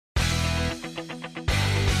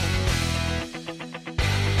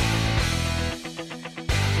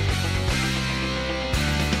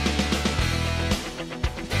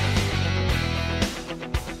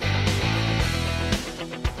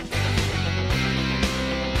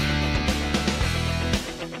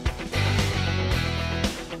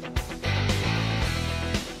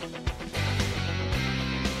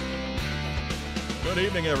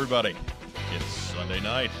evening, everybody. It's Sunday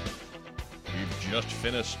night. We've just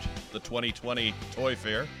finished the 2020 Toy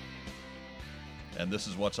Fair, and this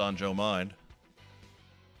is what's on Joe Mind.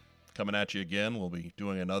 Coming at you again, we'll be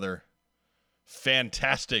doing another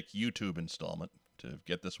fantastic YouTube installment to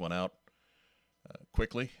get this one out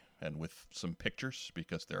quickly and with some pictures,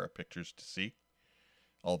 because there are pictures to see,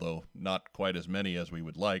 although not quite as many as we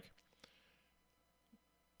would like.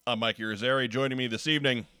 I'm Mike Irizarry. Joining me this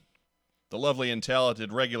evening, the lovely and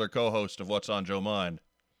talented regular co-host of What's on Joe Mind,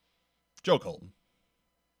 Joe Colton.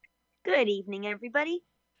 Good evening, everybody.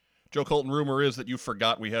 Joe Colton, rumor is that you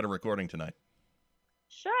forgot we had a recording tonight.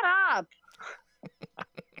 Shut up.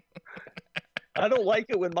 I don't like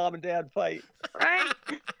it when mom and dad fight. Right?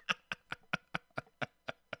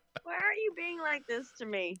 Why are you being like this to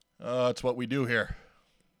me? It's what we do here.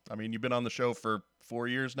 I mean, you've been on the show for 4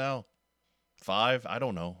 years now? 5? I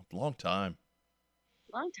don't know. Long time.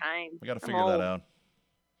 Long time. We got to figure that out.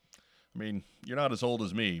 I mean, you're not as old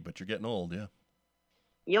as me, but you're getting old, yeah.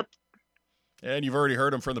 Yep. And you've already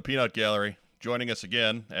heard him from the Peanut Gallery, joining us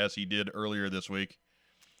again, as he did earlier this week.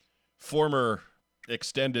 Former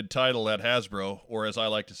extended title at Hasbro, or as I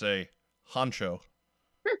like to say, Honcho,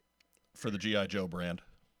 for the G.I. Joe brand,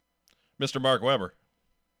 Mr. Mark Weber.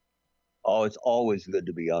 Oh, it's always good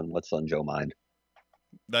to be on What's on Joe Mind.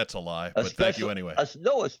 That's a lie, but thank you anyway.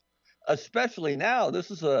 Especially now. This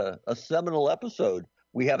is a seminal episode.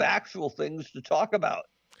 We have actual things to talk about.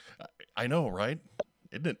 I know, right?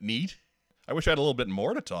 Isn't it neat? I wish I had a little bit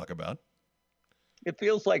more to talk about. It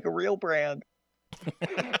feels like a real brand.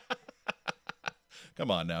 Come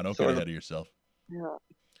on now, don't get ahead of yourself. Yeah.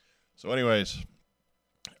 So anyways,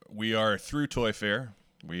 we are through Toy Fair.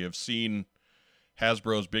 We have seen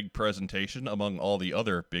Hasbro's big presentation among all the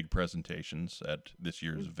other big presentations at this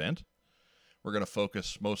year's event. We're going to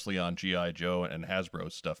focus mostly on G.I. Joe and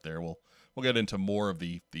Hasbro's stuff there. We'll get into more of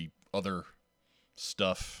the other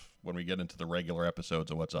stuff when we get into the regular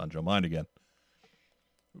episodes of What's on Joe Mind again.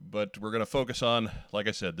 But we're going to focus on, like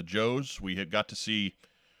I said, the Joes. We had got to see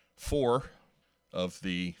 4 of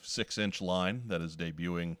the 6-inch line that is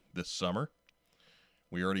debuting this summer.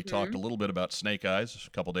 We already talked a little bit about Snake Eyes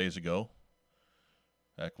a couple days ago,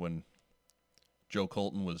 back when Joe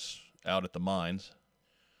Colton was out at the mines.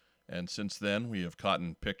 And since then, we have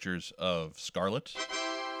gotten pictures of Scarlet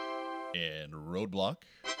and Roadblock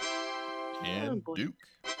and Duke.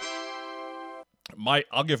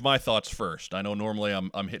 I'll give my thoughts first. I know normally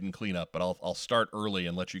I'm hitting cleanup, but I'll start early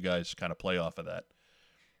and let you guys kind of play off of that.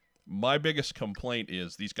 My biggest complaint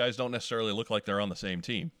is these guys don't necessarily look like they're on the same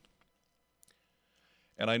team.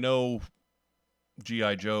 And I know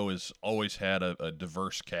G.I. Joe has always had a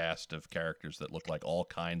diverse cast of characters that look like all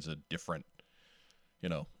kinds of different,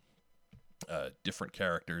 different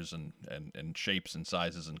characters and shapes and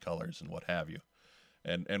sizes and colors and what have you.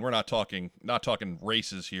 And we're not talking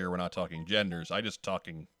races here. We're not talking genders. I just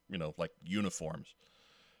talking, like uniforms.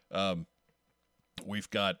 We've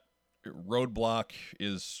got Roadblock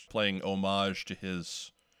is playing homage to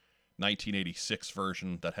his 1986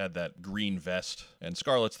 version that had that green vest. And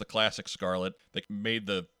Scarlet's the classic Scarlet. They made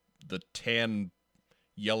the tan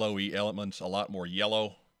yellowy elements a lot more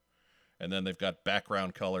yellow. And then they've got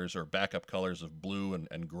background colors or backup colors of blue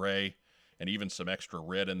and gray, and even some extra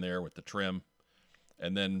red in there with the trim.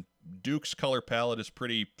 And then Duke's color palette is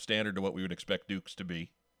pretty standard to what we would expect Duke's to be.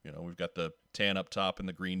 We've got the tan up top and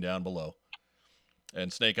the green down below.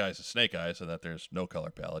 And Snake Eyes is Snake Eyes, so that there's no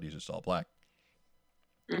color palette. He's just all black.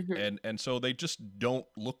 Mm-hmm. And so they just don't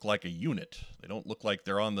look like a unit. They don't look like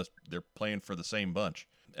they're playing for the same bunch.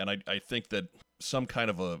 And I think that some kind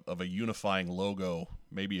of a unifying logo,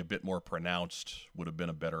 maybe a bit more pronounced, would have been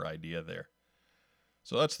a better idea there.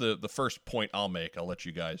 So that's the first point I'll make. I'll let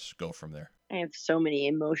you guys go from there. I have so many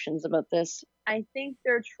emotions about this. I think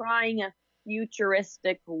they're trying a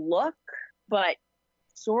futuristic look, but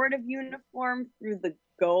sort of uniform through the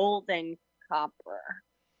gold and copper,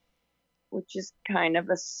 which is kind of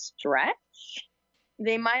a stretch.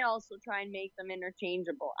 They might also try and make them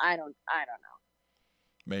interchangeable. I don't know.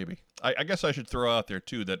 Maybe. I guess I should throw out there,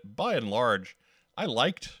 too, that by and large, I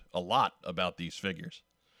liked a lot about these figures.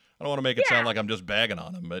 I don't want to make it sound like I'm just bagging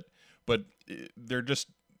on them, but they're just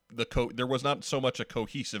there was not so much a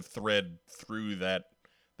cohesive thread through that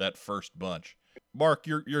first bunch. Mark,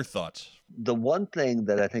 your thoughts? The one thing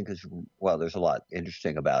that I think is, well, there's a lot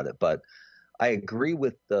interesting about it, but I agree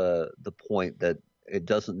with the point that it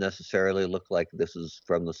doesn't necessarily look like this is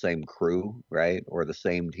from the same crew, right, or the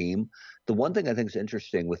same team. The one thing I think is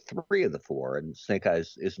interesting with 3 of the 4, and Snake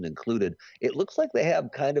Eyes isn't included, it looks like they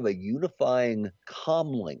have kind of a unifying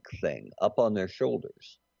comlink thing up on their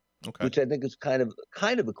shoulders, which I think is kind of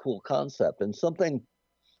a cool concept and something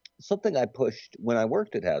something I pushed when I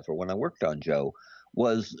worked at Hasbro, when I worked on Joe,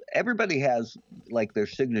 was everybody has like their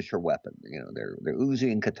signature weapon. Their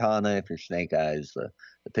Uzi and katana if you're Snake Eyes, the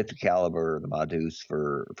 50 caliber, the Madus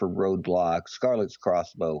for Roadblock, Scarlet's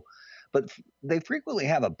crossbow, but they frequently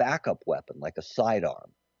have a backup weapon like a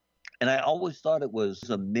sidearm. And I always thought it was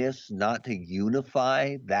a miss not to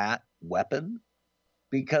unify that weapon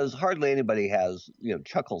because hardly anybody has,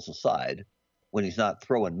 Chuckles aside, when he's not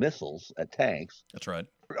throwing missiles at tanks. That's right.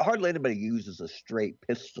 Hardly anybody uses a straight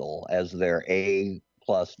pistol as their A+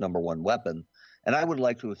 number one weapon. And I would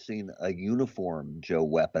like to have seen a uniform Joe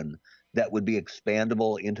weapon that would be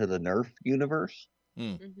expandable into the Nerf universe.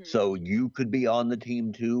 Mm-hmm. So you could be on the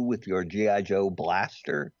team too with your G.I. Joe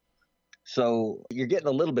blaster. So you're getting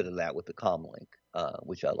a little bit of that with the Comlink,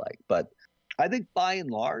 which I like. But I think by and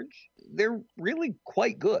large, they're really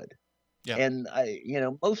quite good. Yeah. And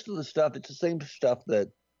most of the stuff, it's the same stuff that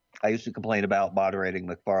I used to complain about moderating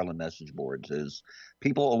McFarlane message boards is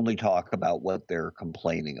people only talk about what they're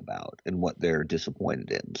complaining about and what they're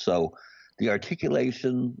disappointed in. So the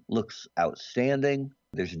articulation looks outstanding.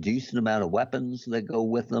 There's a decent amount of weapons that go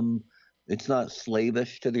with them. It's not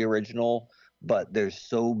slavish to the original, but there's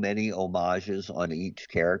so many homages on each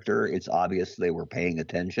character. It's obvious they were paying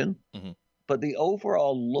attention. Mm-hmm. But the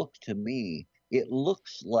overall look to me, it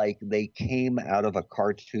looks like they came out of a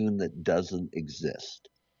cartoon that doesn't exist.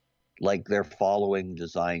 Like they're following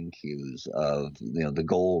design cues of, the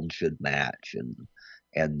gold should match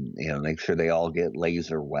and make sure they all get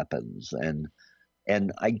laser weapons.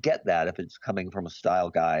 And I get that if it's coming from a style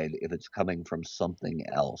guide, if it's coming from something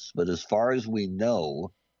else. But as far as we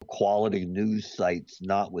know, quality news sites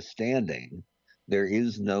notwithstanding, there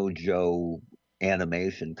is no Joe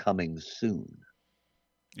animation coming soon.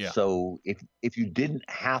 Yeah. So if you didn't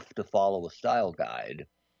have to follow a style guide,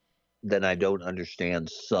 then I don't understand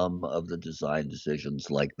some of the design decisions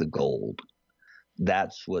like the gold.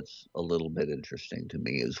 That's what's a little bit interesting to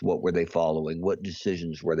me is what were they following? What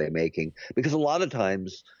decisions were they making? Because a lot of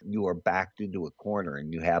times you are backed into a corner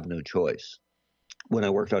and you have no choice. When I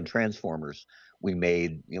worked on Transformers, we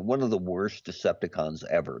made one of the worst Decepticons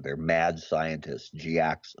ever. They're mad scientist,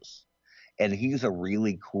 G-Axis. And he's a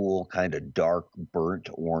really cool kind of dark burnt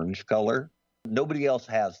orange color. Nobody else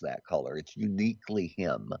has that color. It's uniquely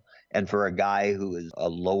him. And for a guy who is a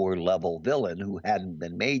lower level villain who hadn't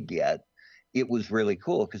been made yet, it was really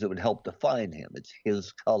cool because it would help define him. It's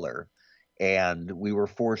his color. And we were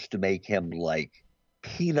forced to make him like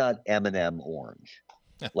peanut M&M orange.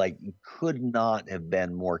 Like could not have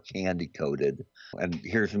been more candy coated. And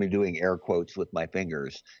here's me doing air quotes with my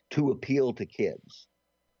fingers to appeal to kids.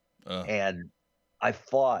 And I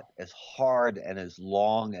fought as hard and as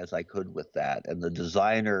long as I could with that. And the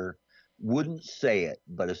designer wouldn't say it,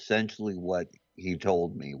 but essentially what he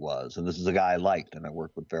told me was, and this is a guy I liked and I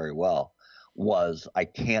worked with very well, was I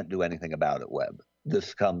can't do anything about it, Webb.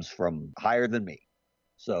 This comes from higher than me.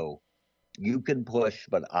 So you can push,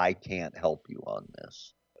 but I can't help you on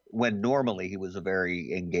this. When normally he was a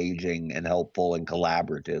very engaging and helpful and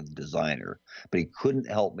collaborative designer, but he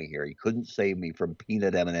couldn't help me here. He couldn't save me from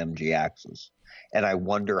peanut M&M G-Axis. And I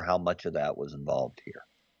wonder how much of that was involved here.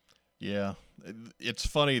 Yeah. It's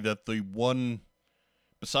funny that the one,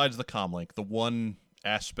 besides the Comlink, the one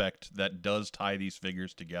aspect that does tie these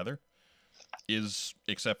figures together is,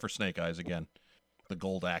 except for Snake Eyes again, the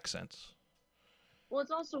gold accents. Well,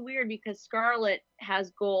 it's also weird because Scarlet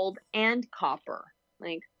has gold and copper.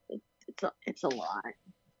 Like, it's a lot.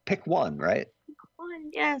 Pick one, right? Pick one,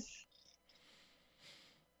 yes.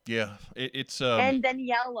 Yeah, it's and then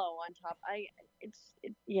yellow on top. I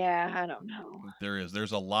don't know.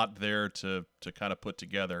 There's a lot there to kind of put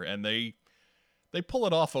together, and they pull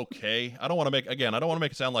it off okay. I don't want to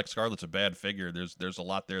make it sound like Scarlet's a bad figure. There's a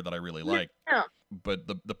lot there that I really like. Yeah. But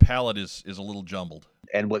the palette is a little jumbled.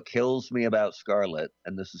 And what kills me about Scarlet,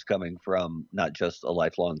 and this is coming from not just a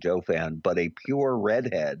lifelong Joe fan, but a pure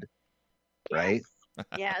redhead, right?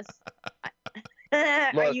 Yes.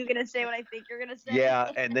 Look, are you gonna say what I think you're gonna say?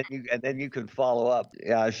 Yeah, and then you can follow up.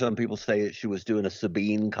 Yeah, some people say that she was doing a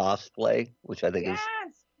Sabine cosplay, which I think is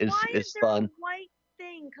why is there fun. A white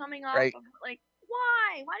thing coming off Right. of like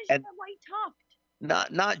why? Why does she have white tuft?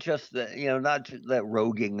 Not just that, not just that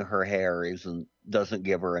roguing her hair doesn't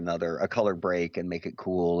give her a color break and make it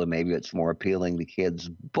cool and maybe it's more appealing to kids,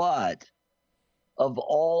 but of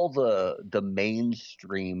all the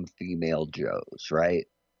mainstream female Joes, right?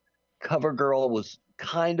 CoverGirl was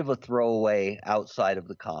kind of a throwaway outside of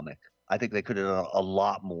the comic. I think they could have done a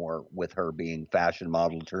lot more with her being fashion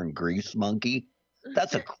model turned grease monkey.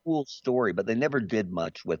 That's a cool story, but they never did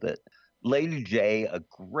much with it. Lady J, a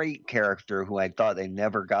great character who I thought they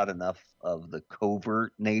never got enough of the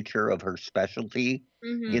covert nature of her specialty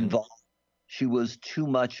Mm-hmm. involved. She was too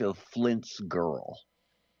much of Flint's girl.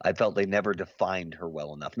 I felt they never defined her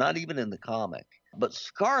well enough, not even in the comic. But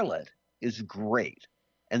Scarlet is great.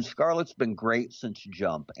 And Scarlet's been great since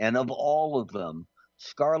Jump. And of all of them,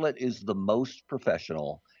 Scarlet is the most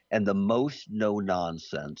professional and the most no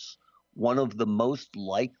nonsense, one of the most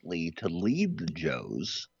likely to lead the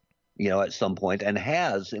Joes, at some point, and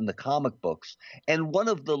has in the comic books, and one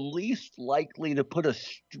of the least likely to put a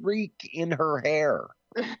streak in her hair.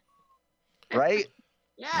 Right?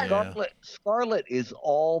 Yeah. Scarlet is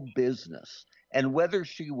all business. And whether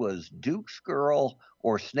she was Duke's girl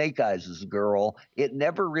or Snake Eyes' girl, it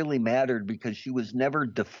never really mattered because she was never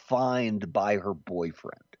defined by her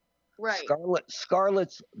boyfriend. Right.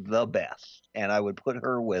 Scarlet's the best. And I would put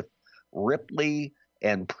her with Ripley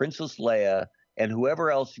and Princess Leia and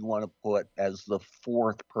whoever else you want to put as the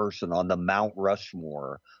fourth person on the Mount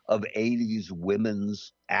Rushmore of 80s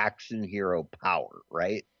women's action hero power,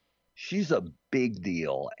 right? She's a big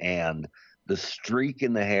deal, and the streak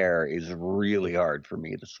in the hair is really hard for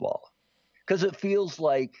me to swallow because it feels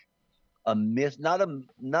like a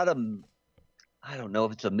I don't know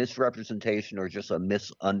if it's a misrepresentation or just a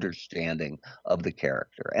misunderstanding of the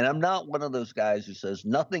character. And I'm not one of those guys who says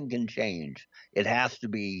nothing can change. It has to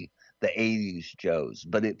be the 80s Joes,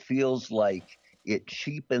 but it feels like it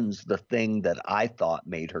cheapens the thing that I thought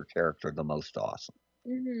made her character the most awesome.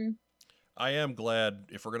 Mm-hmm. I am glad,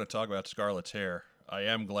 if we're going to talk about Scarlet's hair, I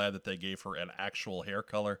am glad that they gave her an actual hair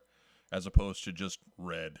color as opposed to just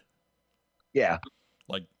red. Yeah.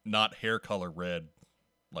 Like, not hair color red,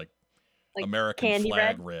 like American candy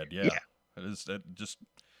flag red. Yeah.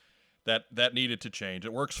 Yeah. That needed to change.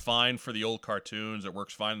 It works fine for the old cartoons. It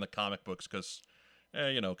works fine in the comic books because,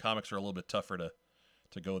 comics are a little bit tougher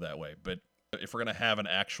to go that way. But if we're going to have an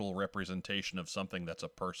actual representation of something that's a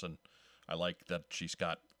person, I like that she's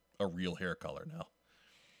got a real hair color now.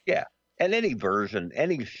 Yeah. And any version,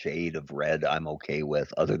 any shade of red I'm okay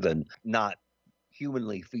with other than not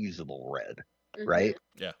humanly feasible red, right?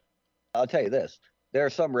 Yeah. I'll tell you this. There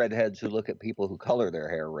are some redheads who look at people who color their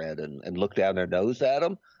hair red and look down their nose at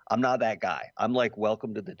them. I'm not that guy. I'm like,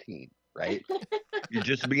 welcome to the team, right? You're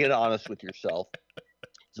just being honest with yourself.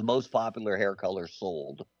 It's the most popular hair color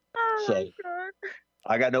sold. Oh, so my God.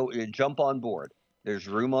 I got jump on board. There's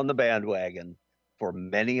room on the bandwagon. For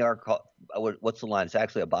many are called, what's the line? It's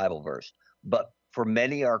actually a Bible verse. But for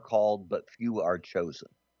many are called, but few are chosen.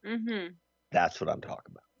 Mm-hmm. That's what I'm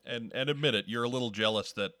talking about. And admit it, you're a little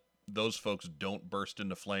jealous that those folks don't burst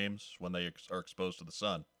into flames when they are exposed to the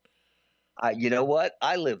sun. You know what?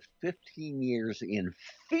 I lived 15 years in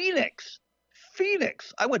Phoenix.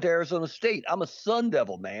 I went to Arizona State. I'm a Sun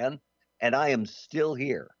Devil, man, and I am still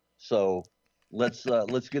here. So let's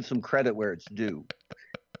give some credit where it's due.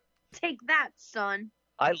 Take that, son.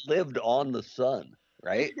 I lived on the sun,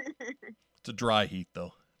 right? It's a dry heat,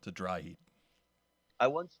 though. It's a dry heat. I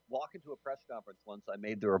once walked into a press conference once. I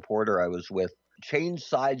made the reporter I was with change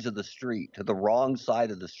sides of the street to the wrong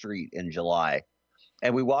side of the street in July.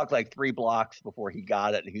 And we walked like 3 blocks before he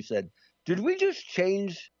got it. And he said, "Did we just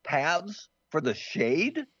change paths for the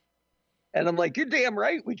shade?" And I'm like, "You're damn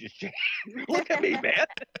right. We just changed." Look at me, man.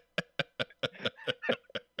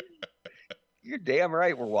 You're damn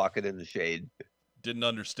right. We're walking in the shade. Didn't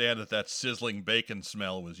understand that sizzling bacon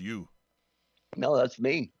smell was you. No, that's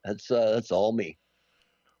me. That's all me.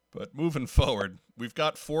 But moving forward, we've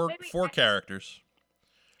got four characters.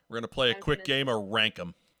 We're going to play a quick game of rank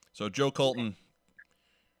them. So, Joe Colton,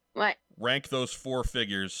 what? Rank those 4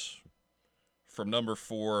 figures from number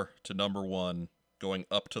 4 to number 1, going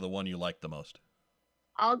up to the one you like the most.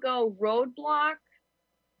 I'll go Roadblock,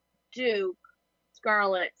 Duke,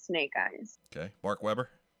 Scarlet, Snake Eyes. Okay. Mark Weber?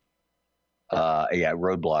 Yeah,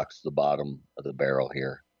 Roadblock's the bottom of the barrel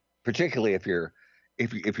here. Particularly if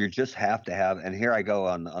you just have to have, and here I go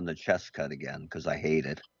on the chest cut again because I hate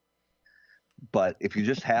it. But if you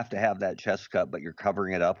just have to have that chest cut, but you're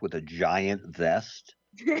covering it up with a giant vest,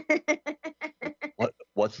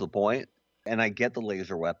 what's the point? And I get the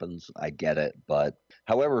laser weapons, I get it, but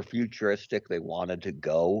however futuristic they wanted to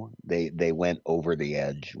go, they went over the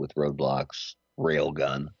edge with Roadblock's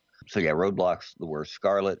railgun. So yeah, Roadblock's the worst.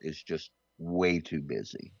 Scarlet is just way too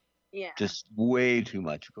busy. Yeah. Just way too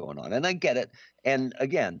much going on. And I get it. And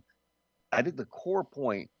again, I think the core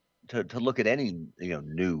point to look at any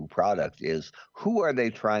new product is who are they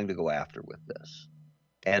trying to go after with this?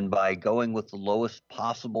 And by going with the lowest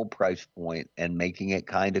possible price point and making it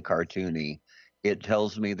kind of cartoony, it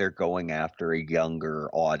tells me they're going after a younger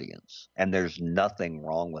audience. And there's nothing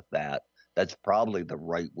wrong with that That's probably the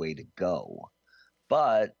right way to go.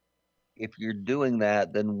 But if you're doing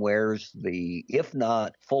that, then where's the, if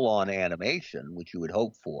not full on animation, which you would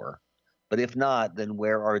hope for, but if not, then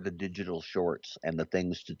where are the digital shorts and the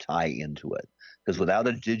things to tie into it? Because without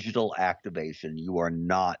a digital activation, you are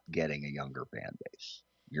not getting a younger fan base.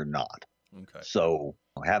 You're not. Okay. So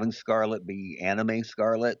having Scarlet be anime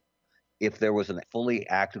Scarlet, if there was a fully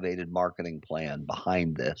activated marketing plan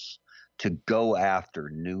behind this to go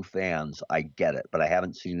after new fans, I get it, but I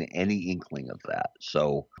haven't seen any inkling of that.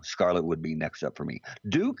 So Scarlet would be next up for me.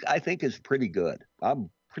 Duke, I think, is pretty good.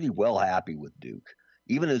 I'm pretty well happy with Duke.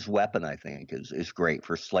 Even his weapon, I think, is great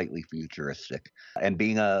for slightly futuristic. And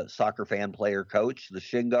being a soccer fan player coach, the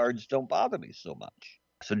shin guards don't bother me so much.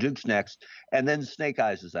 So Duke's next, and then Snake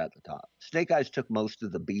Eyes is at the top. Snake Eyes took most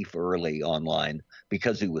of the beef early online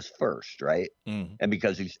because he was first, right? Mm. And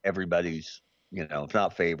because he's everybody's, if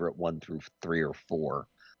not favorite, 1 through 3 or 4.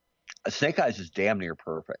 Snake Eyes is damn near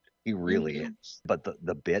perfect. He really is. But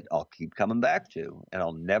the bit I'll keep coming back to, and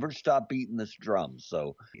I'll never stop beating this drum.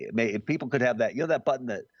 So if people could have that, that button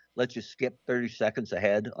that lets you skip 30 seconds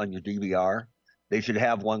ahead on your DVR, they should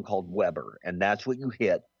have one called Weber, and that's what you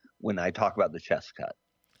hit when I talk about the chest cut.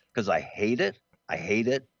 Because I hate it, I hate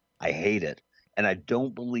it, I hate it. And I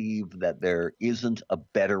don't believe that there isn't a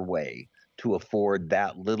better way to afford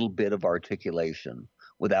that little bit of articulation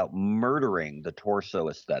without murdering the torso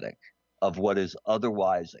aesthetic of what is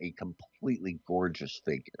otherwise a completely gorgeous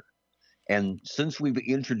figure. And since we've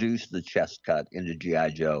introduced the chest cut into G.I.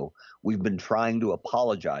 Joe, we've been trying to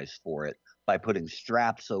apologize for it by putting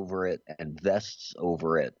straps over it and vests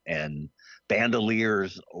over it and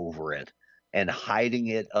bandoliers over it, and hiding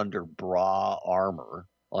it under bra armor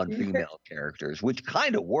on female characters, which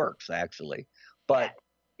kind of works, actually. But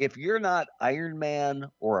if you're not Iron Man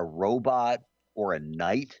or a robot or a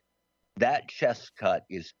knight, that chest cut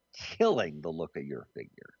is killing the look of your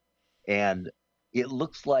figure. And it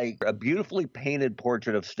looks like a beautifully painted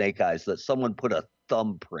portrait of Snake Eyes that someone put a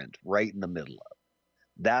thumbprint right in the middle of.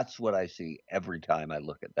 That's what I see every time I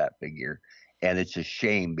look at that figure. And it's a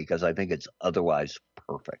shame because I think it's otherwise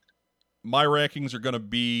perfect. My rankings are going to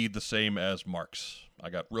be the same as Mark's.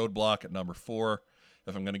 I got Roadblock at number 4.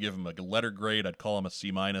 If I'm going to give him a letter grade, I'd call him a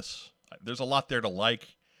C-. There's a lot there to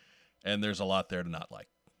like, and there's a lot there to not like.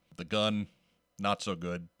 The gun, not so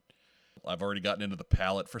good. I've already gotten into the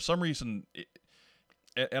palette. For some reason,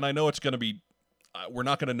 and I know it's going to be, we're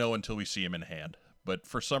not going to know until we see him in hand, but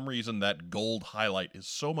for some reason that gold highlight is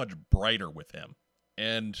so much brighter with him.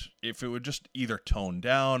 And if it would just either tone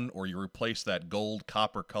down or you replace that gold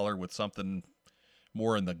copper color with something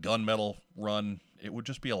more in the gunmetal run, it would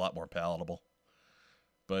just be a lot more palatable.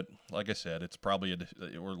 But like I said, it's probably,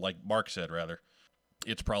 or like Mark said, rather,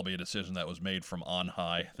 it's probably a decision that was made from on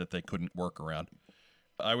high that they couldn't work around.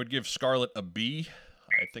 I would give Scarlet a B.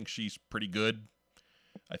 I think she's pretty good.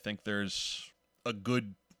 I think there's a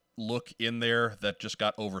good look in there that just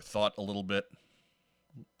got overthought a little bit.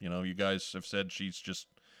 You guys have said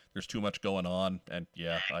there's too much going on, and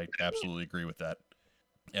yeah, I absolutely agree with that.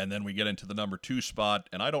 And then we get into the number 2 spot,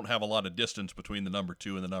 and I don't have a lot of distance between the number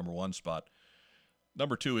 2 and the number 1 spot.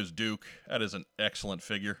 Number 2 is Duke. That is an excellent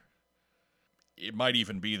figure. It might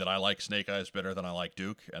even be that I like Snake Eyes better than I like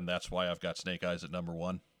Duke, and that's why I've got Snake Eyes at number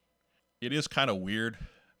 1. It is kind of weird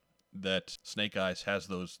that Snake Eyes has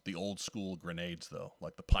the old school grenades, though,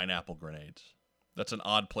 like the pineapple grenades. That's an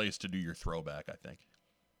odd place to do your throwback, I think.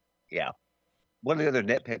 Yeah. One of the other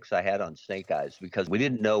nitpicks I had on Snake Eyes, because we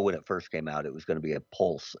didn't know when it first came out it was going to be a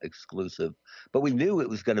Pulse exclusive, but we knew it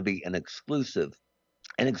was going to be an exclusive.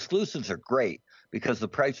 And exclusives are great because the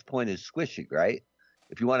price point is squishy, right?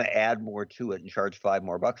 If you want to add more to it and charge $5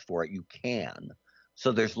 more for it, you can.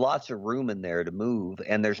 So there's lots of room in there to move,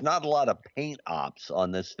 and there's not a lot of paint ops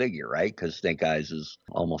on this figure, right? Because Snake Eyes is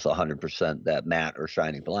almost 100% that matte or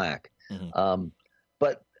shiny black. Mm-hmm.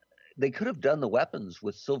 But they could have done the weapons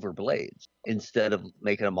with silver blades instead of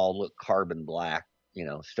making them all look carbon black,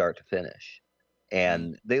 start to finish.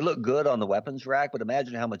 And they look good on the weapons rack, but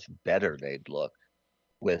imagine how much better they'd look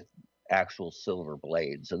with actual silver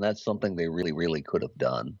blades. And that's something they really, really could have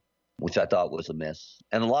done, which I thought was a miss.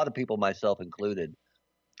 And a lot of people, myself included,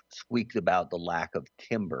 squeaked about the lack of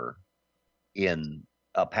timber in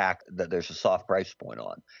a pack that there's a soft price point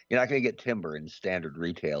on. You're not going to get timber in standard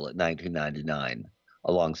retail at $19.99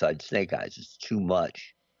 alongside Snake Eyes. It's too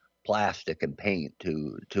much plastic and paint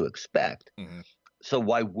to expect. Mm-hmm. So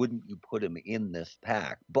why wouldn't you put him in this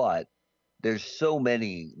pack? But there's so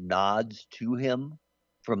many nods to him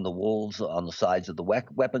from the wolves on the sides of the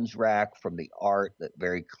weapons rack, from the art that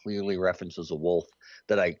very clearly references a wolf,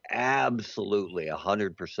 that I absolutely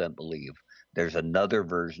 100% believe there's another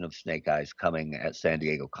version of Snake Eyes coming at San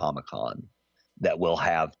Diego Comic-Con that will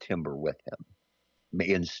have Timber with him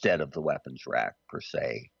instead of the weapons rack per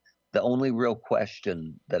se. The only real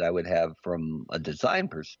question that I would have from a design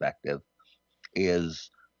perspective is,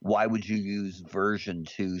 why would you use version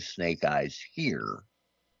 2 Snake Eyes here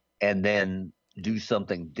and then do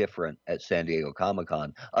something different at San Diego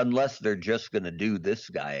Comic-Con, unless they're just going to do this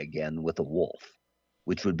guy again with a wolf,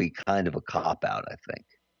 which would be kind of a cop-out, I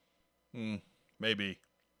think. Maybe.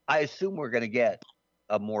 I assume we're going to get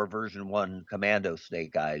a more version 1 Commando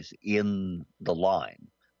Snake Eyes in the line,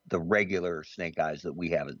 the regular Snake Eyes that we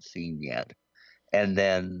haven't seen yet. And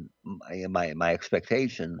then my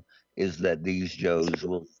expectation is that these Joes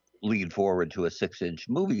will lead forward to a 6-inch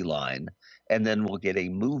movie line, and then we'll get a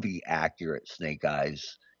movie accurate Snake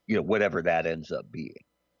Eyes, whatever that ends up being.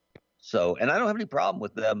 So, and I don't have any problem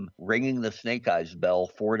with them ringing the Snake Eyes bell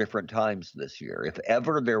 4 different times this year. If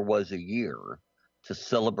ever there was a year to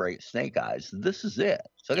celebrate Snake Eyes, this is it.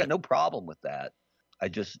 So I got no problem with that. I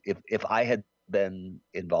just, if I had been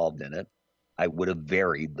involved in it, I would have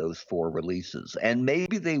varied those 4 releases. And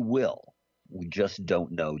maybe they will. We just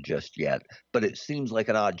don't know just yet. But it seems like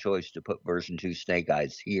an odd choice to put version 2 Snake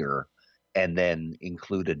Eyes here and then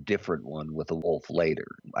include a different one with a wolf later.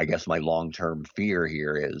 I guess my long-term fear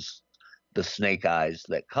here is the Snake Eyes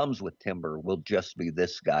that comes with Timber will just be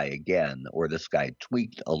this guy again, or this guy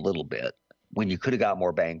tweaked a little bit, when you could have got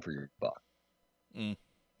more bang for your buck.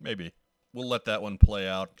 Maybe. We'll let that one play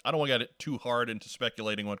out. I don't want to get it too hard into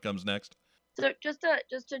speculating what comes next. So just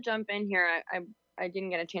to jump in here, I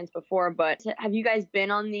didn't get a chance before, but have you guys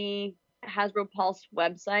been on the Hasbro Pulse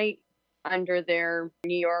website under their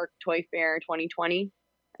New York Toy Fair 2020?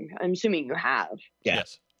 I'm assuming you have.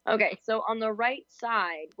 Yes. Okay, so on the right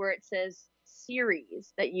side where it says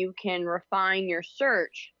series that you can refine your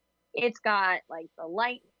search, it's got like the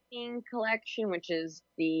Lightning collection, which is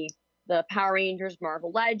the Power Rangers,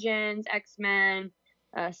 Marvel Legends, X-Men,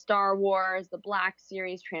 Star Wars, the Black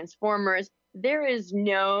Series, Transformers. There is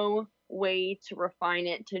no way to refine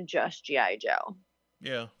it to just G.I. Joe.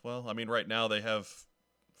 Yeah, well, I mean, right now they have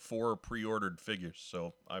 4 pre-ordered figures,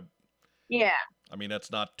 so Yeah. I mean,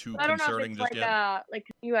 that's not too I don't concerning know if it's just yet. like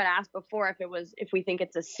you had asked before, if we think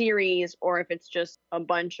it's a series or if it's just a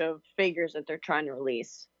bunch of figures that they're trying to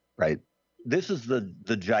release. Right. This is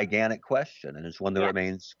the gigantic question, and it's one that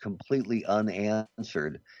remains completely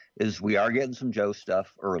unanswered, is we are getting some Joe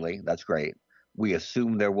stuff early. That's great. We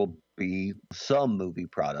assume there will be some movie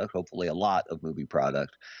product, hopefully a lot of movie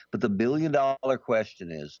product. But the billion-dollar question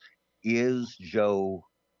is Joe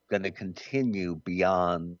going to continue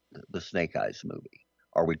beyond the Snake Eyes movie?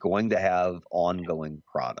 Are we going to have ongoing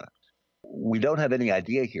product? We don't have any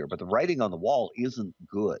idea here, but the writing on the wall isn't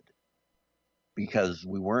good, because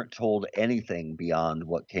we weren't told anything beyond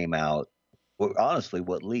what came out, honestly,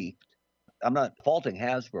 what leaked. I'm not faulting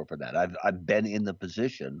Hasbro for that. I've been in the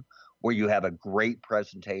position where you have a great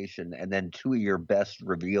presentation and then 2 of your best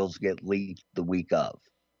reveals get leaked the week of.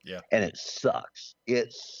 Yeah. And it sucks.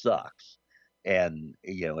 It sucks. And,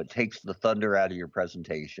 it takes the thunder out of your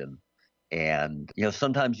presentation. And,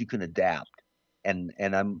 sometimes you can adapt. And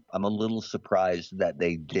I'm a little surprised that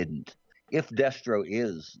they didn't. If Destro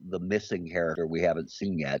is the missing character we haven't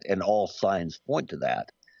seen yet, and all signs point to that,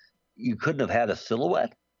 you couldn't have had a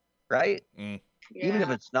silhouette, right? Yeah. Even if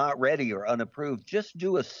it's not ready or unapproved, just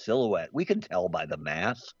do a silhouette. We can tell by the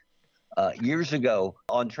mask. Years ago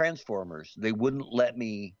on Transformers, they wouldn't let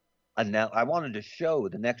me announce. I wanted to show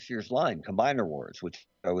the next year's line, Combiner Wars, which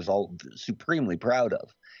I was all supremely proud of.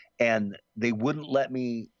 And they wouldn't let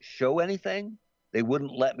me show anything. They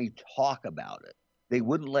wouldn't let me talk about it. They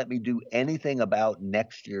wouldn't let me do anything about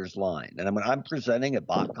next year's line. And I'm presenting at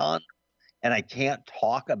BotCon, and I can't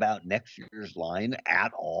talk about next year's line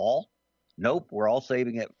at all. Nope, we're all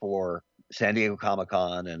saving it for San Diego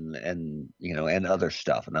Comic-Con and other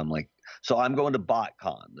stuff. And I'm like, so I'm going to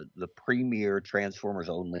BotCon, the premier Transformers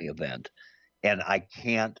only event, and I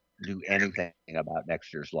can't do anything about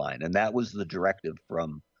next year's line. And that was the directive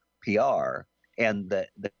from PR. And the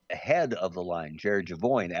head of the line, Jerry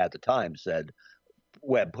Javoine, at the time said,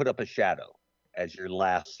 Webb, put up a shadow as your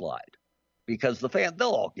last slide, because the fans,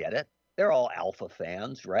 they'll all get it. They're all alpha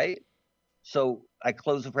fans, right? So I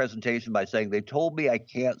close the presentation by saying they told me I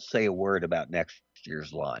can't say a word about next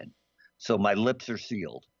year's line. So my lips are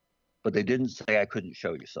sealed, but they didn't say I couldn't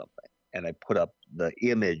show you something. And I put up the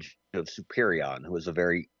image of Superion, who is a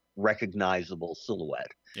very recognizable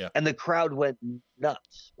silhouette. Yeah. And the crowd went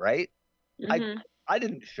nuts, right? Mm-hmm. I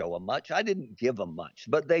didn't show them much. I didn't give them much,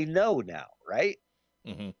 but they know now, right?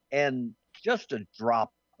 Mm-hmm. And just a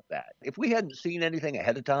drop of that. If we hadn't seen anything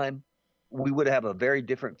ahead of time, we would have a very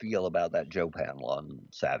different feel about that Joe panel on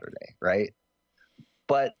Saturday, right?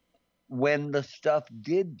 But when the stuff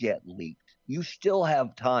did get leaked, you still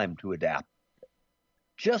have time to adapt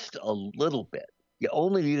just a little bit. You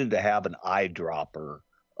only needed to have an eyedropper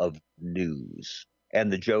of news,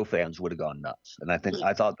 and the Joe fans would have gone nuts. And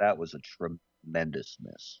I thought that was a tremendous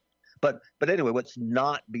miss. But anyway, what's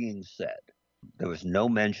not being said? There was no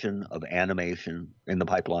mention of animation in the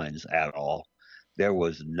pipelines at all. There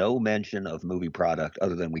was no mention of movie product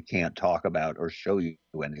other than we can't talk about or show you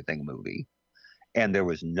anything movie. And there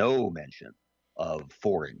was no mention of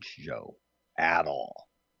 4-inch Joe at all.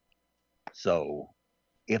 So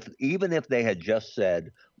even if they had just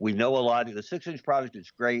said, we know a lot of the 6-inch product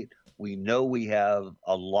is great, we know we have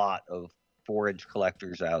a lot of 4-inch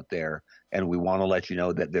collectors out there, and we want to let you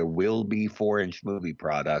know that there will be 4-inch movie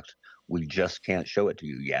product, we just can't show it to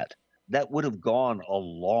you yet. That would have gone a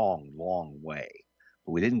long, long way.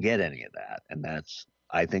 But we didn't get any of that. And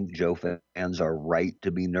I think Joe fans are right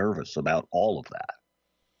to be nervous about all of that.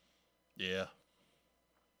 Yeah.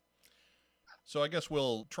 So I guess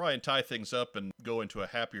we'll try and tie things up and go into a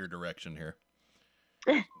happier direction here.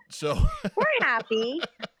 So we're happy.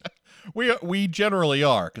 We generally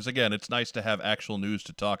are, because again, it's nice to have actual news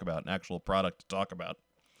to talk about, an actual product to talk about.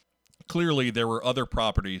 Clearly, there were other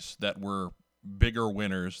properties that were bigger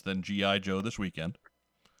winners than G.I. Joe this weekend.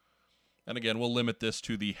 And again, we'll limit this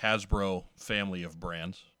to the Hasbro family of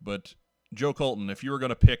brands. But Joe Colton, if you were going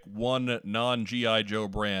to pick one non-G.I. Joe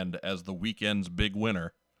brand as the weekend's big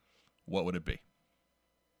winner, what would it be?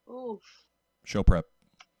 Oof. Show prep.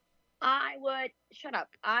 Shut up.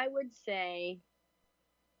 I would say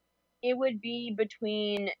it would be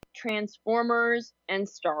between Transformers and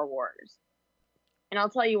Star Wars. And I'll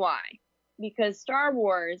tell you why. Because Star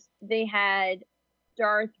Wars, they had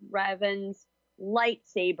Darth Revan's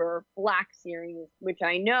lightsaber Black Series, which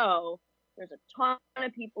I know there's a ton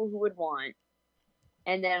of people who would want.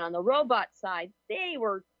 And then on the robot side, they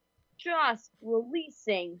were just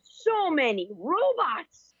releasing so many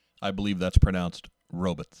robots. I believe that's pronounced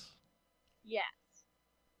robots. Yes.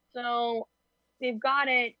 So they've got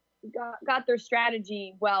their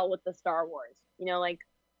strategy well with the Star Wars. You know, like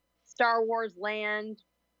Star Wars Land,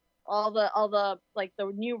 all the like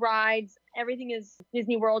the new rides, everything is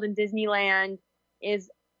Disney World and Disneyland is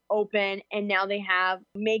open, and now they have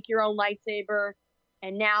make your own lightsaber.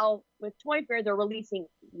 And now with Toy Fair, they're releasing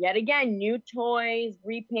yet again new toys,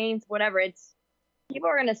 repaints, whatever. People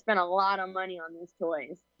are gonna spend a lot of money on these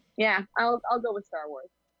toys. Yeah, I'll go with Star Wars.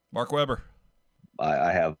 Mark Weber.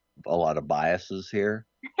 I have a lot of biases here.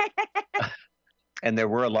 And there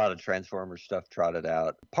were a lot of Transformers stuff trotted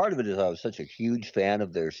out. Part of it is I was such a huge fan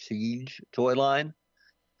of their Siege toy line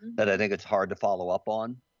that I think it's hard to follow up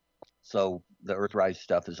on. So the Earthrise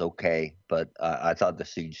stuff is okay, but I thought the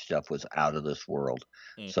Siege stuff was out of this world.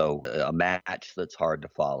 So a match that's hard to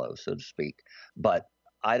follow, so to speak. But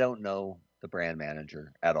I don't know the brand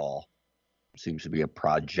manager at all. Seems to be a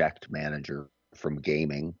project manager from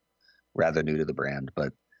gaming, rather new to the brand.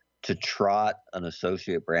 But to trot an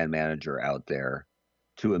associate brand manager out there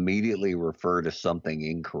to immediately refer to something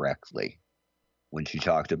incorrectly when she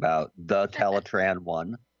talked about the Teletran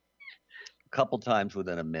one a couple times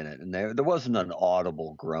within a minute, and there wasn't an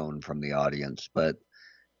audible groan from the audience, but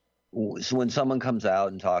so when someone comes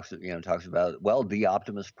out and talks about, well, the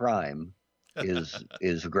Optimus Prime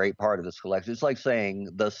is a great part of this collection. It's like saying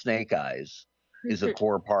the Snake Eyes is a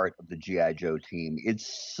core part of the G.I. Joe team.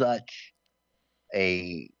 It's such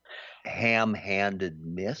a ham-handed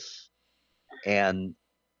miss, and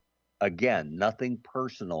again, nothing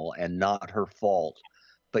personal and not her fault,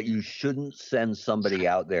 but you shouldn't send somebody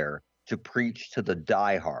out there to preach to the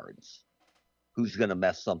diehards who's going to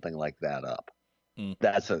mess something like that up.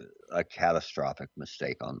 That's a catastrophic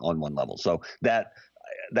mistake on one level. So that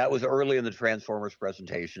was early in the Transformers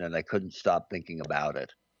presentation, and I couldn't stop thinking about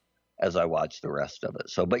it as I watched the rest of it.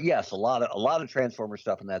 So, but yes, a lot of Transformers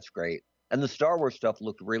stuff, and that's great. And the Star Wars stuff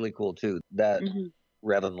looked really cool too. That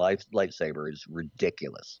Revan lightsaber is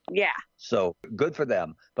ridiculous. Yeah. So good for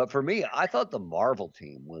them. But for me, I thought the Marvel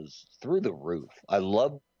team was through the roof. I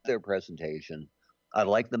loved their presentation. I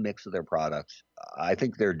like the mix of their products. I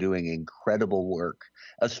think they're doing incredible work,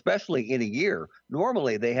 especially in a year.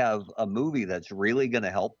 Normally they have a movie that's really going to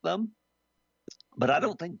help them, but I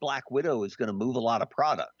don't think Black Widow is going to move a lot of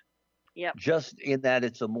product. Yep. Just in that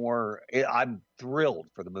I'm thrilled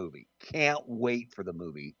for the movie. Can't wait for the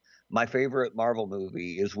movie. My favorite Marvel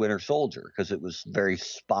movie is Winter Soldier because it was very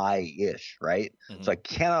spy-ish, right? So I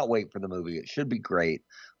cannot wait for the movie. It should be great.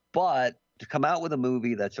 But to come out with a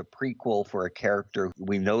movie that's a prequel for a character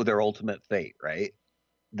we know their ultimate fate, right?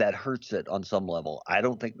 that hurts it on some level. I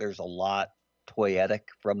don't think there's a lot toyetic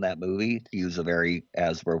from that movie, to use a very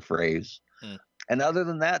Hasbro phrase. Hmm. And other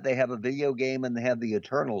than that, they have a video game and they have the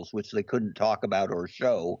Eternals, which they couldn't talk about or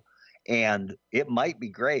show. And it might be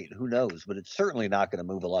great, who knows? But it's certainly not going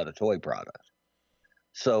to move a lot of toy product.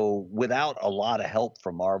 So without a lot of help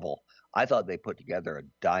from Marvel, I thought they put together a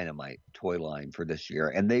dynamite toy line for this year,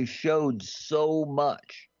 and they showed so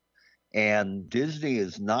much. And Disney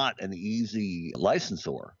is not an easy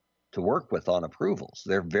licensor to work with on approvals.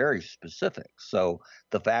 They're very specific. So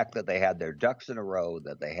the fact that they had their ducks in a row,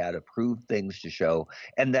 that they had approved things to show,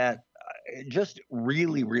 and that just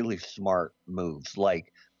really, really smart moves,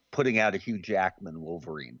 like putting out a Hugh Jackman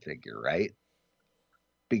Wolverine figure, right?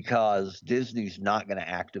 Because Disney's not going to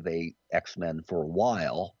activate X-Men for a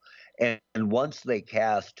while. And once they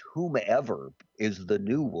cast whomever is the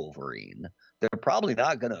new Wolverine, they're probably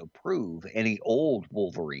not going to approve any old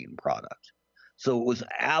Wolverine product. So it was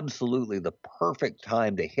absolutely the perfect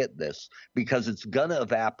time to hit this because it's going to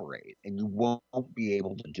evaporate and you won't be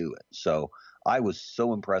able to do it. So I was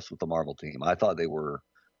so impressed with the Marvel team. I thought they were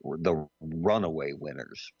the runaway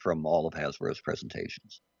winners from all of Hasbro's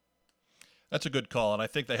presentations. That's a good call, and I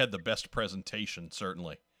think they had the best presentation,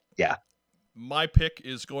 certainly. Yeah. My pick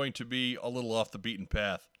is going to be a little off the beaten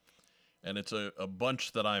path, and it's a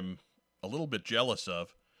bunch that I'm a little bit jealous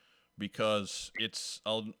of because it's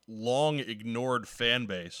a long-ignored fan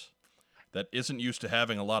base that isn't used to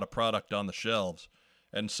having a lot of product on the shelves,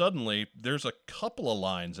 and suddenly there's a couple of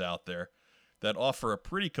lines out there that offer a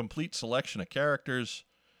pretty complete selection of characters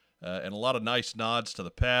and a lot of nice nods to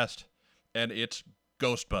the past, and it's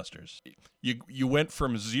Ghostbusters. You went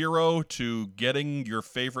from zero to getting your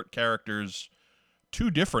favorite characters two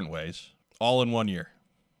different ways, all in 1 year.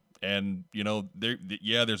 And,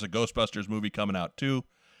 there's a Ghostbusters movie coming out too.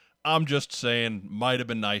 I'm just saying, might have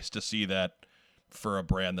been nice to see that for a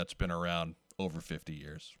brand that's been around over 50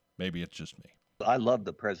 years. Maybe it's just me. I love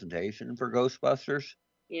the presentation for Ghostbusters.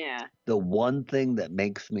 Yeah. The one thing that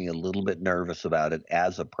makes me a little bit nervous about it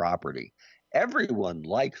as a property, everyone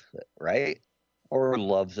likes it, right? Or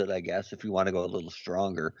loves it, I guess, if you want to go a little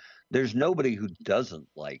stronger. There's nobody who doesn't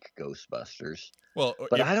like Ghostbusters. Well,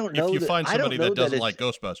 but I don't know. If you find somebody that doesn't like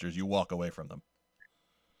Ghostbusters, you walk away from them.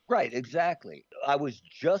 Right, exactly. I was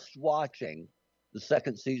just watching the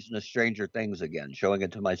second season of Stranger Things again, showing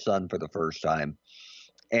it to my son for the first time.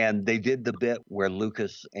 And they did the bit where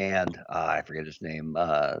Lucas and, I forget his name,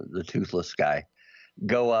 the toothless guy,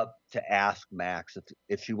 go up to ask Max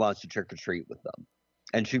if she wants to trick or treat with them.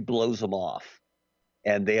 And she blows them off.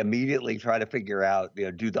 And they immediately try to figure out,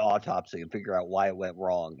 do the autopsy and figure out why it went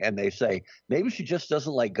wrong. And they say, maybe she just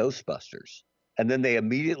doesn't like Ghostbusters. And then they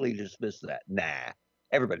immediately dismiss that. Nah,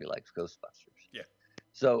 everybody likes Ghostbusters. Yeah.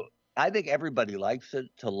 So I think everybody likes it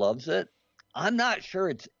to loves it. I'm not sure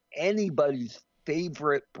it's anybody's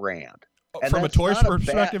favorite brand. And from a toy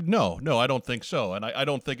perspective, no, I don't think so. And I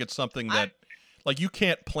don't think it's something that, you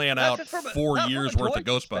can't plan out 4 years worth of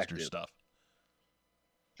Ghostbusters stuff.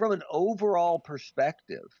 From an overall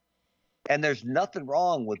perspective, and there's nothing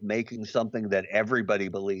wrong with making something that everybody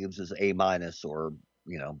believes is A- or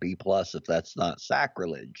B+ if that's not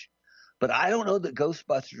sacrilege. But I don't know that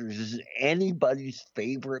Ghostbusters is anybody's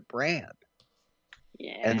favorite brand.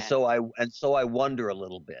 Yeah. And so I wonder a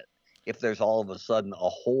little bit if there's all of a sudden a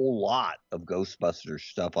whole lot of Ghostbusters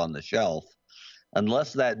stuff on the shelf,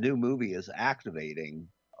 unless that new movie is activating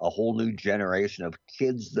a whole new generation of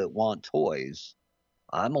kids that want toys.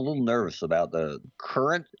 I'm a little nervous about the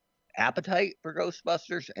current appetite for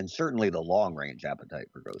Ghostbusters and certainly the long-range appetite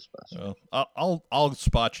for Ghostbusters. Well, I'll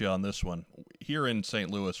spot you on this one. Here in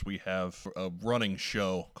St. Louis, we have a running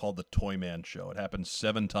show called the Toyman Show. It happens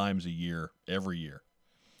 7 times a year, every year.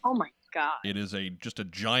 Oh my God! It is just a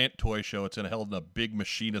giant toy show. It's held in a big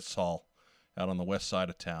machinist's hall out on the west side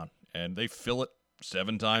of town, and they fill it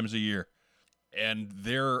 7 times a year. And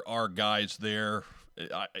there are guys there.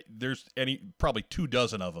 There's probably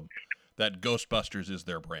 24 of them that Ghostbusters is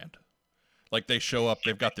their brand. Like, they show up,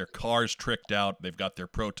 they've got their cars tricked out, they've got their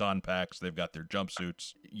proton packs, they've got their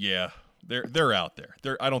jumpsuits. Yeah, they're out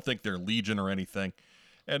there. I don't think they're Legion or anything,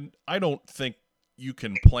 and I don't think you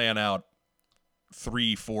can plan out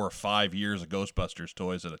 3, 4, 5 years of Ghostbusters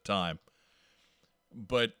toys at a time.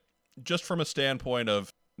 But just from a standpoint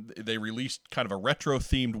of, they released kind of a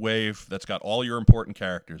retro-themed wave that's got all your important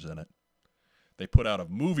characters in it. They put out a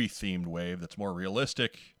movie-themed wave that's more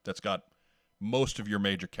realistic, that's got most of your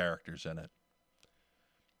major characters in it.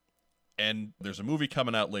 And there's a movie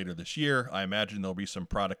coming out later this year. I imagine there'll be some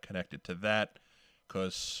product connected to that,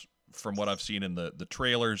 because from what I've seen in the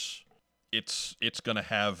trailers, it's going to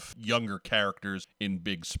have younger characters in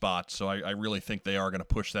big spots. So I really think they are going to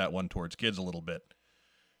push that one towards kids a little bit.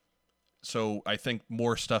 So I think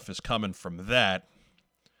more stuff is coming from that.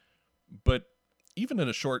 But even in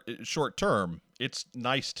a short term, it's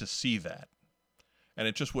nice to see that. And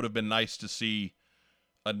it just would have been nice to see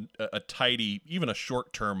a tidy, even a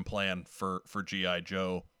short-term plan for G.I.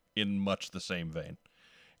 Joe in much the same vein.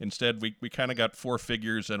 Instead, we kind of got 4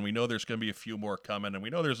 figures, and we know there's going to be a few more coming, and we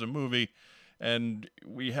know there's a movie, and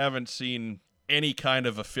we haven't seen any kind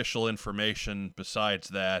of official information besides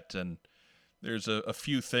that, and there's a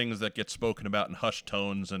few things that get spoken about in hushed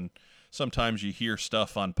tones, and sometimes you hear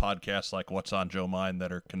stuff on podcasts like What's on Joe Mind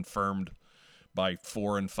that are confirmed by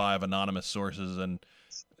 4 and 5 anonymous sources, and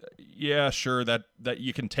yeah, sure, that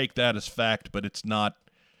you can take that as fact, but it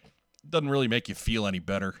doesn't really make you feel any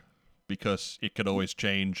better because it could always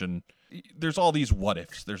change, and there's all these what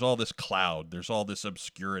ifs, there's all this cloud, there's all this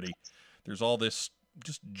obscurity, there's all this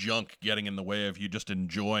just junk getting in the way of you just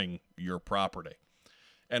enjoying your property.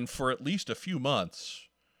 And for at least a few months,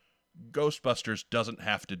 Ghostbusters doesn't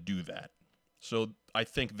have to do that. So I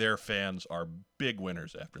think their fans are big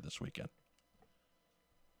winners after this weekend.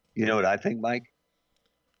 You know what I think, Mike?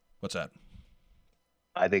 What's that?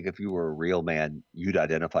 I think if you were a real man, you'd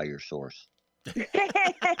identify your source.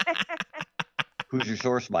 Who's your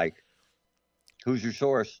source, Mike? Who's your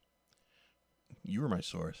source? You were my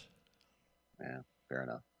source. Yeah, fair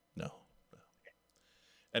enough. No.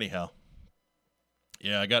 Anyhow.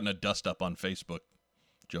 Yeah, I got in a dust-up on Facebook,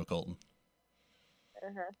 Joe Colton.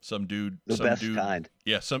 Uh-huh. Some dude... The best kind.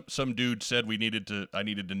 Yeah, some dude said I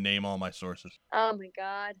needed to name all my sources. Oh, my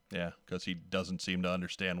God. Yeah, because he doesn't seem to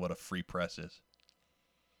understand what a free press is.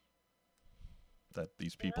 That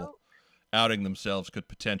these people outing themselves could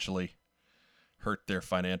potentially hurt their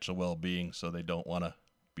financial well-being, so they don't want to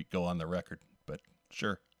go on the record. But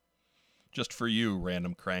sure. Just for you,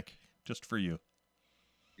 random crank. Just for you.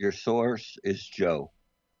 Your source is Joe.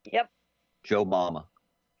 Yep. Joe Mama.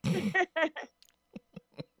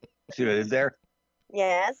 See what I did there?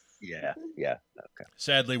 Yes. Yeah. Okay.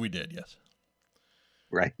 Sadly, we did, yes.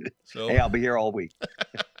 Right. So, hey, I'll be here all week.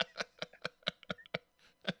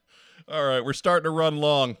 All right, we're starting to run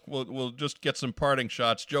long. We'll just get some parting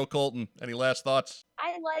shots. Joe Colton, any last thoughts?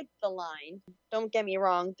 I like the line. Don't get me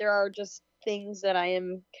wrong. There are just things that I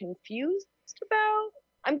am confused about.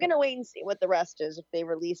 I'm going to wait and see what the rest is if they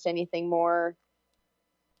release anything more.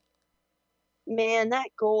 Man, that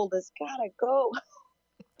gold has got to go.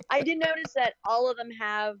 I did notice that all of them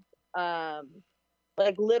have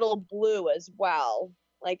like little blue as well,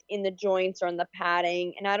 like in the joints or in the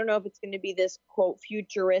padding. And I don't know if it's going to be this, quote,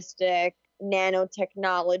 futuristic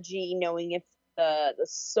nanotechnology, knowing if the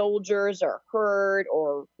soldiers are hurt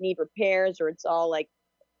or need repairs, or it's all like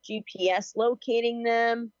GPS locating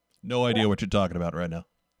them. No idea what you're talking about right now.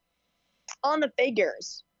 On the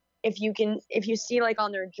figures, if you see like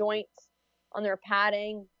on their joints, on their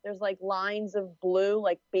padding, there's like lines of blue,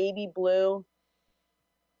 like baby blue.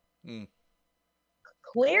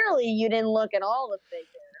 Clearly you didn't look at all the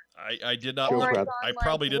figures. I did not look. I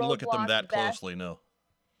probably didn't look at them that closely, no.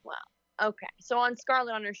 Wow. Okay. So on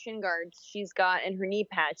Scarlet, on her shin guards, she's got, and her knee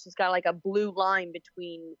pad, she's got like a blue line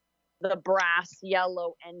between the brass,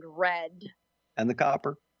 yellow, and red. And the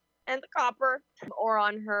copper. Or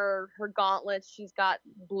on her gauntlets, she's got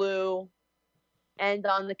blue, and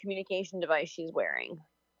on the communication device she's wearing.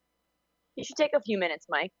 You should take a few minutes,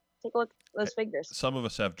 Mike. Take a look at those figures. Some of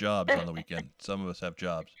us have jobs on the weekend. Some of us have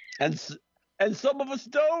jobs. And some of us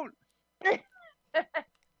don't. Anyway,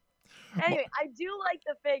 I do like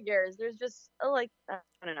the figures. There's just I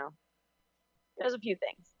don't know. There's a few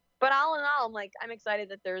things. But all in all, I'm excited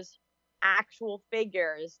that there's actual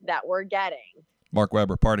figures that we're getting. Mark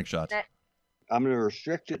Weber, parting shots. I'm going to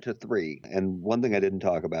restrict it to 3. And one thing I didn't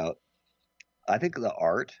talk about, I think the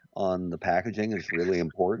art on the packaging is really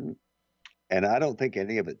important. And I don't think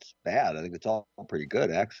any of it's bad. I think it's all pretty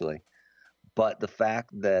good, actually. But the fact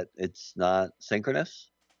that it's not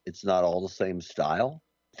synchronous, it's not all the same style.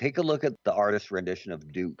 Take a look at the artist's rendition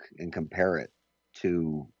of Duke and compare it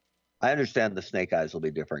to... I understand the Snake Eyes will be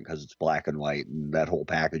different because it's black and white, and that whole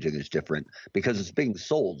packaging is different because it's being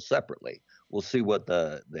sold separately. We'll see what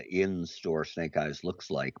the in-store Snake Eyes looks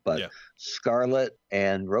like. But Scarlet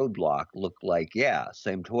and Roadblock look like,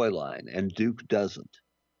 same toy line. And Duke doesn't.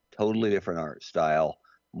 Totally different art style,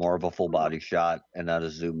 more of a full body shot and not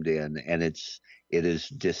as zoomed in. And it is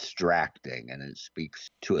distracting, and it speaks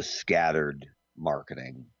to a scattered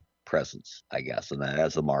marketing presence, I guess. And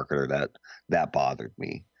as a marketer, that bothered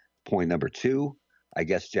me. Point number 2, I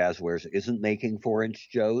guess Jazzwares isn't making 4-inch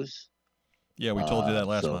Joes. Yeah, we told you that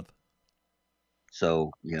last month.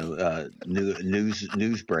 So,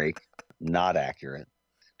 news break, not accurate.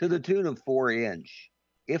 To the tune of 4-inch.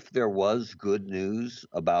 If there was good news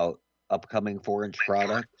about upcoming 4-inch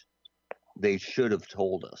product, they should have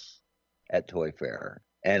told us at Toy Fair.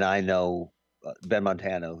 And I know Ben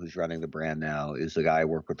Montano, who's running the brand now, is the guy I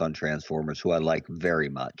work with on Transformers, who I like very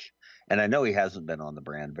much. And I know he hasn't been on the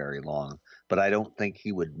brand very long, but I don't think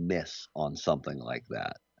he would miss on something like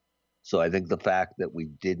that. So I think the fact that we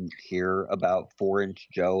didn't hear about 4-inch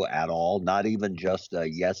Joe at all, not even just a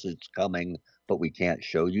yes, it's coming, but we can't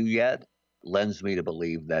show you yet, lends me to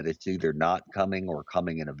believe that it's either not coming or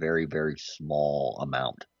coming in a very, very small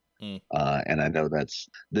amount. And I know that's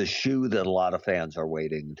the shoe that a lot of fans are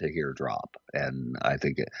waiting to hear drop. And I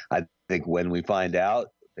think when we find out,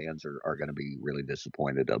 fans are going to be really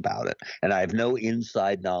disappointed about it. And I have no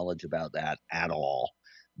inside knowledge about that at all.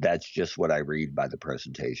 That's just what I read by the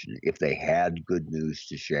presentation. If they had good news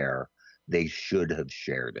to share, they should have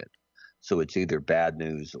shared it. So it's either bad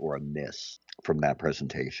news or a miss from that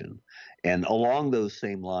presentation. And along those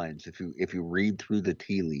same lines, if you read through the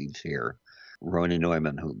tea leaves here, Roni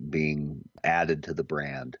Neumann, who being added to the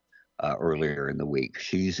brand earlier in the week,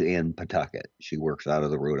 she's in Pawtucket. She works out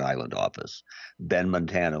of the Rhode Island office. Ben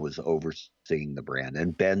Montano is overseeing the brand,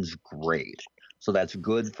 and Ben's great. So that's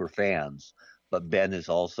good for fans. But Ben is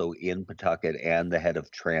also in Pawtucket and the head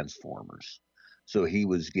of Transformers. So he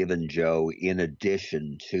was given Joe in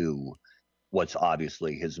addition to what's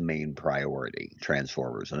obviously his main priority,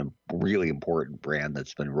 Transformers, and a really important brand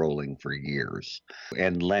that's been rolling for years.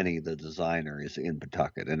 And Lenny, the designer, is in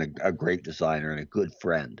Pawtucket, and a great designer and a good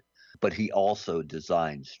friend. But he also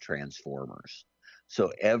designs Transformers.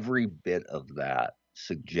 So every bit of that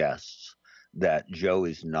suggests that Joe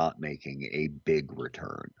is not making a big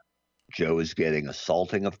return. Joe is getting a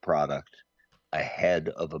salting of product ahead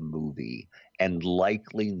of a movie and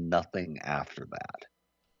likely nothing after that.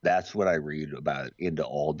 That's what I read about into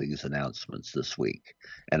all these announcements this week.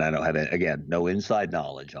 And I don't have, again, no inside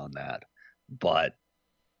knowledge on that, but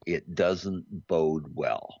it doesn't bode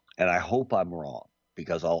well. And I hope I'm wrong,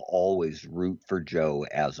 because I'll always root for Joe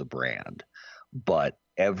as a brand. But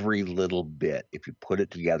every little bit, if you put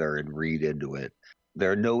it together and read into it,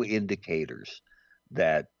 there are no indicators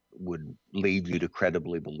that would lead you to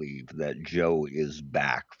credibly believe that Joe is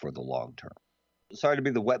back for the long term. Sorry to be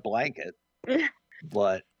the wet blanket,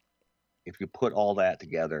 but if you put all that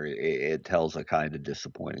together, it tells a kind of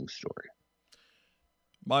disappointing story.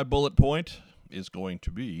 My bullet point is going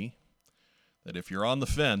to be that if you're on the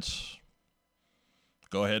fence,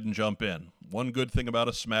 go ahead and jump in. One good thing about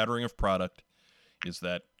a smattering of product is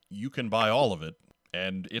that you can buy all of it,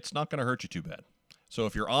 and it's not going to hurt you too bad. So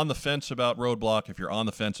if you're on the fence about Roadblock, if you're on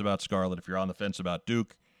the fence about Scarlet, if you're on the fence about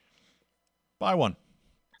Duke, buy one.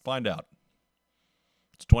 Find out.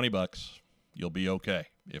 It's $20. You'll be okay.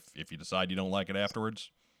 If you decide you don't like it afterwards,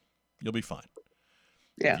 you'll be fine.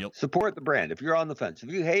 Yeah, support the brand. If you're on the fence.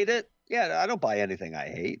 If you hate it, I don't buy anything I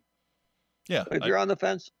hate. Yeah. But if you're on the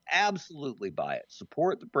fence, absolutely buy it.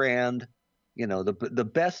 Support the brand. The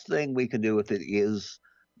best thing we can do with it is,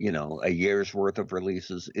 a year's worth of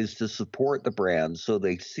releases, is to support the brand so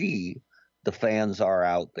they see the fans are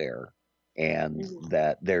out there and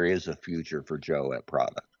that there is a future for Joe at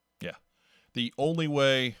product. Yeah. The only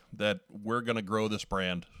way that we're going to grow this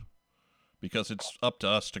brand, because it's up to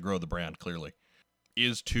us to grow the brand, clearly,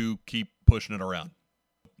 is to keep pushing it around.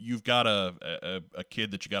 You've got a kid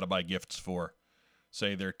that you got to buy gifts for.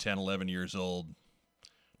 Say they're 10, 11 years old.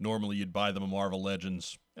 Normally you'd buy them a Marvel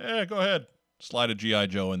Legends. Go ahead. Slide a G.I.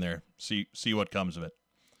 Joe in there. See what comes of it.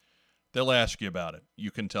 They'll ask you about it.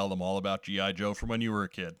 You can tell them all about G.I. Joe from when you were a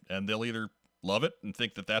kid, and they'll either love it and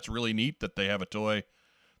think that that's really neat that they have a toy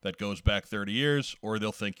that goes back 30 years, or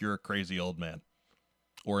they'll think you're a crazy old man.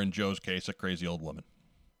 Or in Joe's case, a crazy old woman.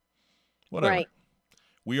 Whatever. Right.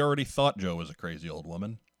 We already thought Joe was a crazy old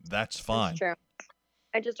woman. That's fine. That's true.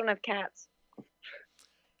 I just don't have cats.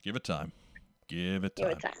 Give it time. Give it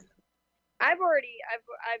time. I've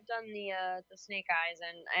done the snake eyes,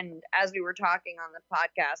 and as we were talking on the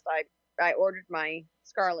podcast, I ordered my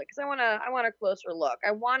Scarlet because I want a closer look.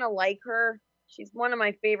 I want to like her. She's one of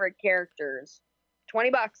my favorite characters. $20.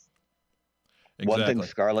 Exactly. One thing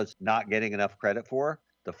Scarlet's not getting enough credit for,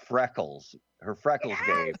 the freckles. Her freckles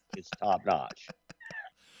game is top notch.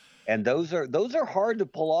 And those are hard to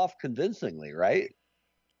pull off convincingly, right?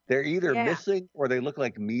 They're either missing or they look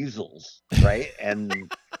like measles, right? and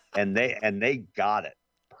they got it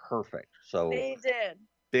perfect. So they did.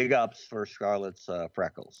 Big ups for Scarlet's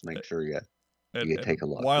freckles. Make sure you take a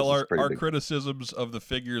look. While our criticisms of the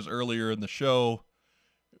figures earlier in the show,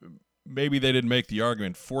 maybe they didn't make the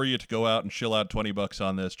argument for you to go out and shill out $20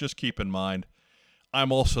 on this. Just keep in mind,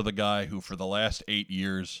 I'm also the guy who, for the last 8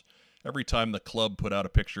 years, every time the club put out a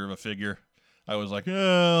picture of a figure, I was like,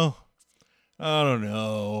 oh, I don't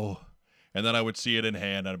know. And then I would see it in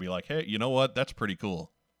hand, and I'd be like, hey, you know what? That's pretty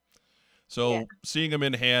cool. So seeing them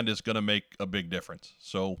in hand is going to make a big difference.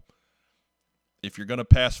 So if you're going to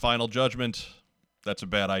pass final judgment, that's a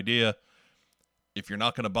bad idea. If you're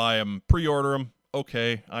not going to buy them, pre-order them.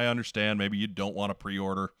 Okay, I understand. Maybe you don't want to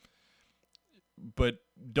pre-order. But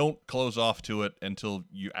don't close off to it until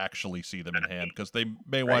you actually see them in hand, because they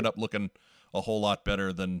may wind up looking a whole lot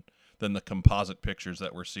better than the composite pictures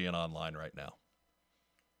that we're seeing online right now.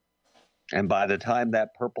 And by the time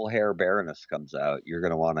that purple hair Baroness comes out, you're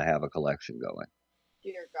going to want to have a collection going.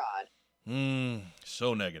 Dear God.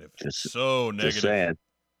 So negative. So negative.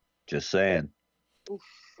 Just saying.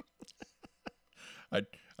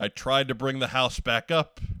 I tried to bring the house back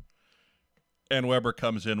up, and Weber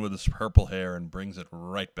comes in with his purple hair and brings it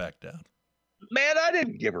right back down. Man, I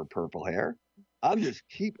didn't give her purple hair. I'm just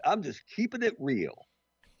keeping it real.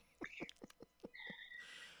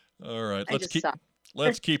 All right,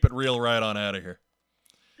 let's keep it real right on out of here.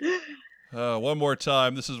 One more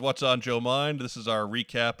time, this is What's on Joe Mind. This is our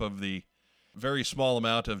recap of the very small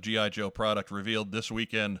amount of G.I. Joe product revealed this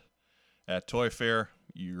weekend at Toy Fair.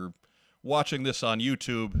 You're watching this on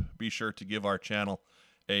YouTube. Be sure to give our channel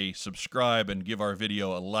a subscribe and give our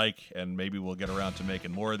video a like, and maybe we'll get around to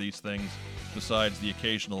making more of these things besides the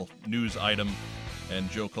occasional news item and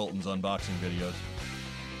Joe Colton's unboxing videos,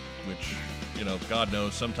 which, you know, God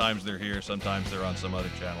knows, sometimes they're here, sometimes they're on some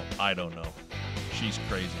other channel. I don't know. She's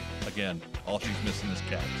crazy. Again, all she's missing is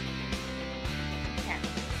cats.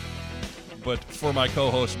 But for my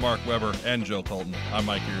co-hosts Mark Weber and Joe Colton, I'm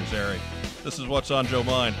Mike Irizarry. This is What's on Joe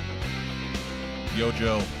Mind. Yo,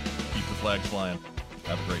 Joe, keep the flags flying.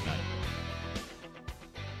 Have a great night.